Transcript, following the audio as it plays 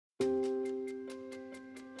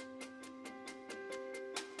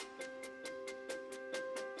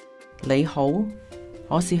你好，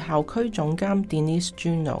我是校區總監 Denise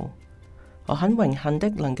Juneau。我很榮幸的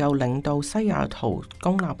能夠領導西雅圖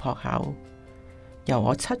公立學校，由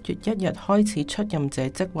我7月1日開始出任這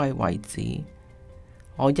職位為止，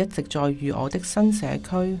我一直在與我的新社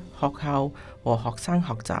區、學校和學生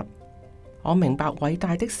學習。我明白偉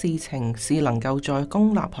大的事情是能夠在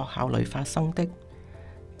公立學校裏發生的，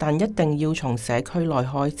但一定要從社區內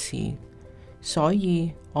開始。所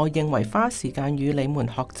以我認為花時間與你們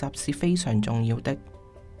學習是非常重要的。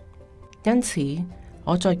因此，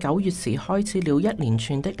我在9月時開始了一連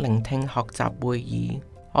串的聆聽學習會議。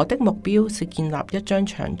我的目標是建立一張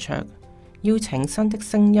長桌，邀請新的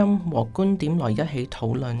聲音和觀點來一起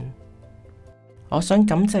討論。我想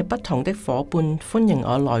感謝不同的夥伴歡迎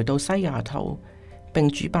我來到西雅圖，並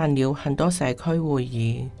主辦了很多社區會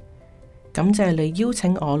議。感謝你邀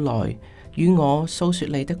請我來與我訴說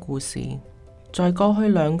你的故事。在過去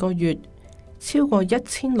2個月，超過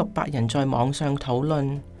1600人在網上討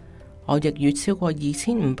論，我亦與超過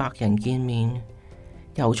2500人見面，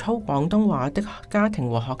由操廣東話的家庭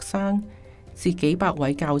和學生，至幾百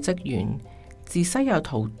位教職員，自西雅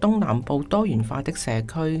圖東南部多元化的社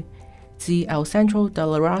區，至 El Centro de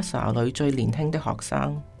la Raza 裏最年輕的學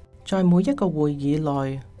生。在每一個會議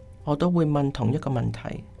內，我都會問同一個問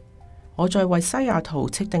題：我在為西雅圖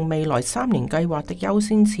設定未來3年計劃的優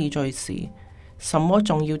先次序時，什麼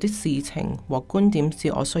重要的事情和觀點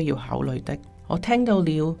是我需要考慮的？我聽到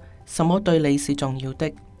了什麼對你是重要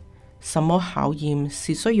的，什麼考驗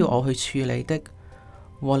是需要我去處理的，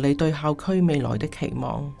和你對校區未來的期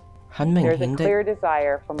望。很明顯的，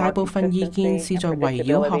大部分意見是在圍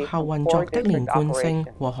繞學校運作的連貫性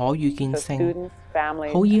和可預見性，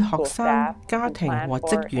好以學生、家庭和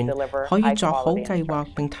職員可以作好計劃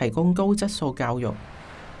並提供高質素教育，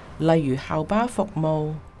例如校巴服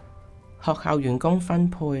務、學校員工分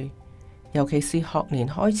配，尤其是學年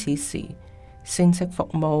開始時，膳食服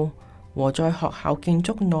務和在學校建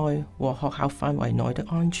築內和學校範圍內的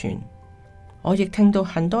安全。我亦聽到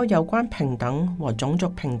很多有關平等和種族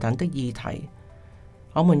平等的議題。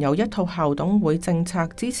我們有一套校董會政策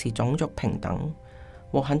支持種族平等，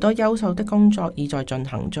和很多優秀的工作已在進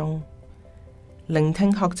行中。聆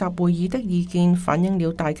聽學習會議的意見反映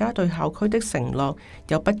了大家對校區的承諾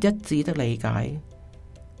有不一致的理解，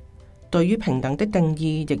對於平等的定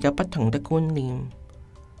義亦有不同的觀念，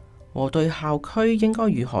和對校區應該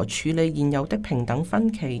如何處理現有的平等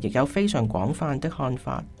分歧亦有非常廣泛的看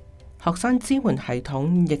法。學生支援系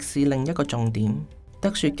統亦是另一個重點。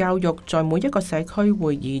特殊教育在每一個社區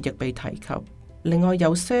會議亦被提及。另外，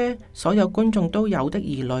有些所有觀眾都有的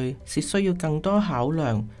疑慮是需要更多考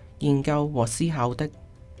量、研究和思考的。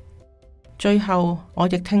最後，我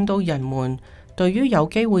亦聽到人們對於有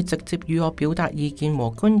機會直接與我表達意見和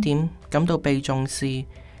觀點感到被重視，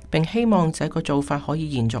並希望這個做法可以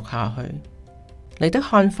延續下去。你的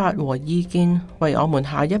看法和意見為我們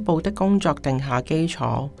下一步的工作定下基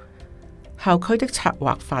礎。校區的策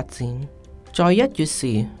劃發展，在1月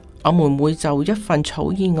時，我們會就一份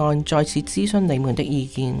草擬案再次諮詢你們的意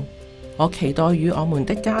見。我期待與我們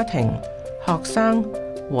的家庭、學生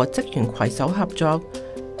和職員攜手合作，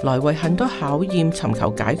來為很多考驗尋求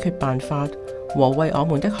解決辦法，和為我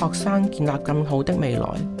們的學生建立更好的未來。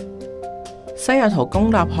西雅圖公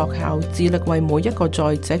立學校致力為每一個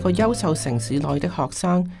在這個優秀城市內的學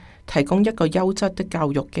生提供一個優質的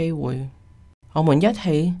教育機會。我們一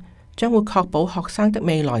起將會確保學生的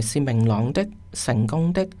未來是明朗的、成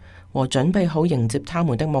功的，和準備好迎接他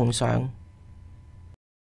們的夢想。